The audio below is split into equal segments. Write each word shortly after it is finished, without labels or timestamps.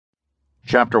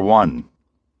Chapter 1.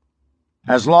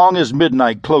 As long as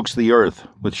midnight cloaks the earth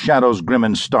with shadows grim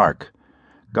and stark,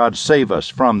 God save us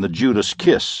from the Judas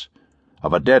kiss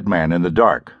of a dead man in the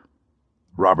dark.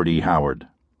 Robert E. Howard.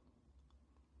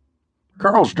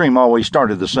 Carl's dream always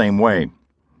started the same way.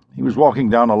 He was walking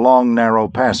down a long, narrow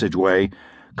passageway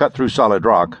cut through solid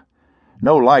rock.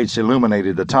 No lights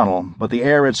illuminated the tunnel, but the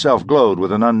air itself glowed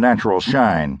with an unnatural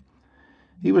shine.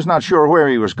 He was not sure where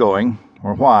he was going,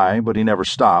 or why, but he never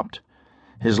stopped.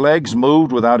 His legs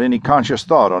moved without any conscious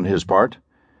thought on his part.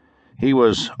 He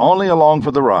was only along for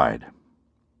the ride.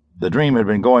 The dream had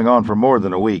been going on for more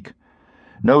than a week.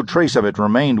 No trace of it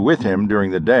remained with him during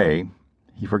the day.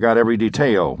 He forgot every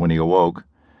detail when he awoke.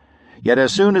 Yet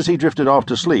as soon as he drifted off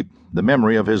to sleep, the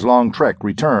memory of his long trek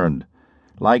returned.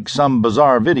 Like some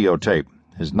bizarre videotape,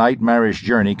 his nightmarish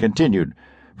journey continued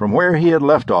from where he had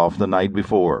left off the night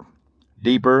before.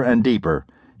 Deeper and deeper,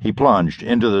 he plunged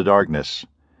into the darkness.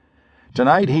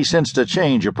 Tonight he sensed a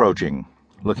change approaching.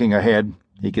 Looking ahead,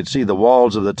 he could see the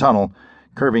walls of the tunnel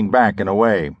curving back and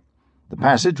away. The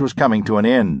passage was coming to an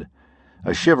end.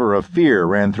 A shiver of fear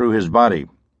ran through his body.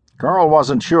 Carl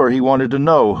wasn't sure he wanted to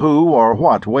know who or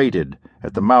what waited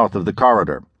at the mouth of the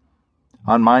corridor.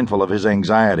 Unmindful of his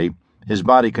anxiety, his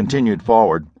body continued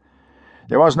forward.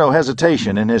 There was no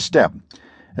hesitation in his step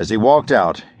as he walked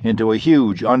out into a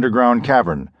huge underground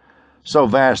cavern, so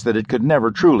vast that it could never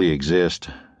truly exist.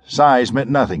 Size meant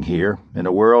nothing here, in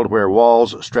a world where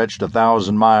walls stretched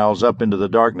 1,000 miles up into the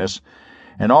darkness,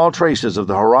 and all traces of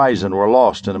the horizon were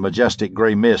lost in a majestic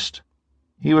gray mist.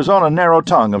 He was on a narrow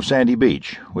tongue of sandy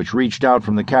beach, which reached out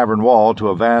from the cavern wall to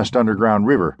a vast underground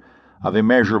river of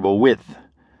immeasurable width.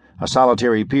 A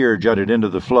solitary pier jutted into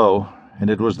the flow, and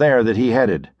it was there that he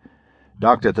headed.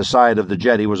 Docked at the side of the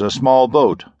jetty was a small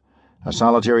boat. A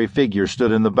solitary figure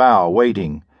stood in the bow,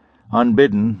 waiting.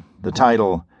 Unbidden, the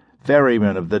title,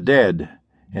 Ferryman of the Dead,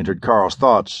 entered Carl's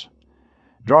thoughts.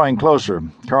 Drawing closer,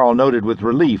 Carl noted with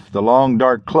relief the long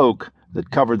dark cloak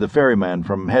that covered the ferryman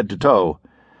from head to toe.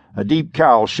 A deep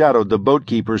cowl shadowed the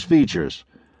boatkeeper's features.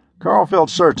 Carl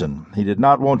felt certain he did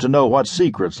not want to know what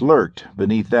secrets lurked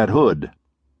beneath that hood.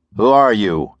 "Who are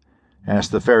you?"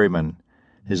 asked the ferryman.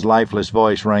 His lifeless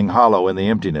voice rang hollow in the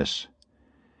emptiness.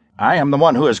 "I am the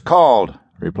one who is called,"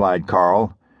 replied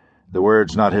Carl, the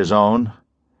words not his own.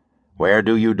 "Where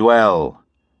do you dwell?"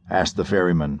 asked the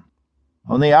ferryman.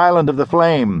 "On the island of the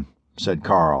flame," said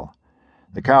Carl.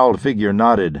 The cowled figure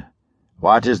nodded.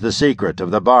 "What is the secret of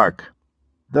the bark?"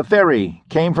 "The ferry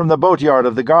came from the boatyard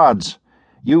of the gods.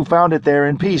 You found it there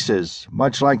in pieces,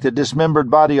 much like the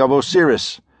dismembered body of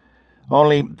Osiris.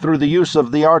 Only through the use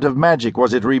of the art of magic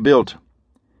was it rebuilt."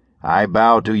 "I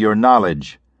bow to your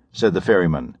knowledge," said the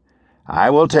ferryman. "I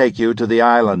will take you to the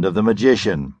island of the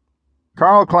magician."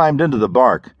 Carl climbed into the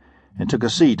bark and took a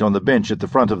seat on the bench at the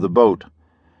front of the boat.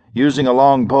 Using a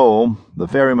long pole, the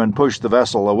ferryman pushed the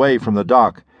vessel away from the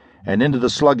dock and into the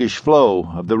sluggish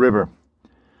flow of the river.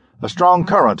 A strong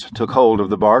current took hold of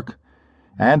the bark,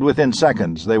 and within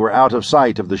seconds they were out of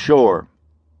sight of the shore.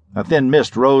 A thin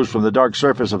mist rose from the dark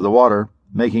surface of the water,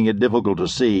 making it difficult to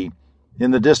see.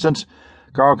 In the distance,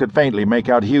 Carl could faintly make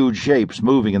out huge shapes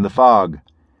moving in the fog.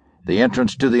 "The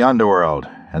entrance to the underworld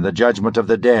and the judgment of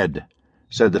the dead,"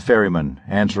 said the ferryman,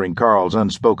 answering Carl's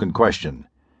unspoken question.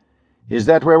 "Is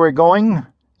that where we're going?"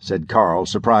 said Carl,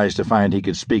 surprised to find he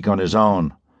could speak on his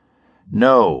own.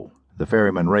 "No," the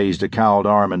ferryman raised a cowled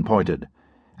arm and pointed.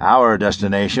 "Our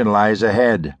destination lies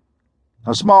ahead."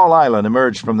 A small island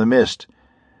emerged from the mist.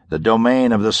 "The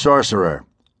domain of the sorcerer,"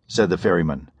 said the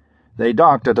ferryman. They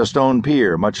docked at a stone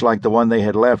pier, much like the one they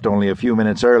had left only a few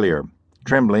minutes earlier.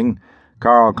 Trembling,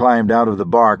 Carl climbed out of the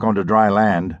bark onto dry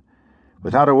land.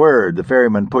 Without a word, the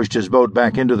ferryman pushed his boat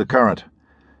back into the current.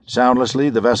 Soundlessly,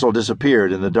 the vessel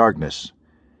disappeared in the darkness.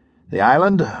 The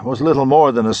island was little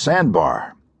more than a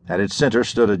sandbar. At its center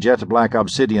stood a jet-black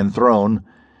obsidian throne.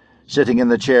 Sitting in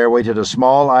the chair waited a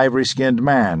small ivory-skinned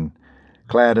man,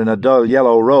 clad in a dull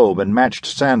yellow robe and matched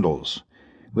sandals.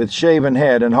 With shaven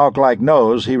head and hawk-like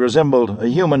nose, he resembled a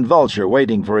human vulture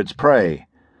waiting for its prey.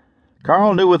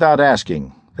 Carl knew without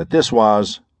asking that this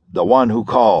was the one who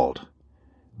called.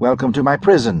 "Welcome to my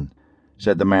prison,"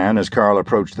 said the man as Carl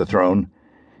approached the throne.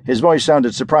 His voice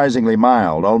sounded surprisingly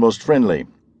mild, almost friendly.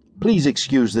 "Please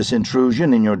excuse this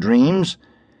intrusion in your dreams,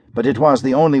 but it was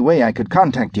the only way I could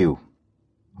contact you."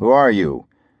 "Who are you?"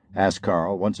 asked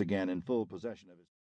Carl, once again in full possession of his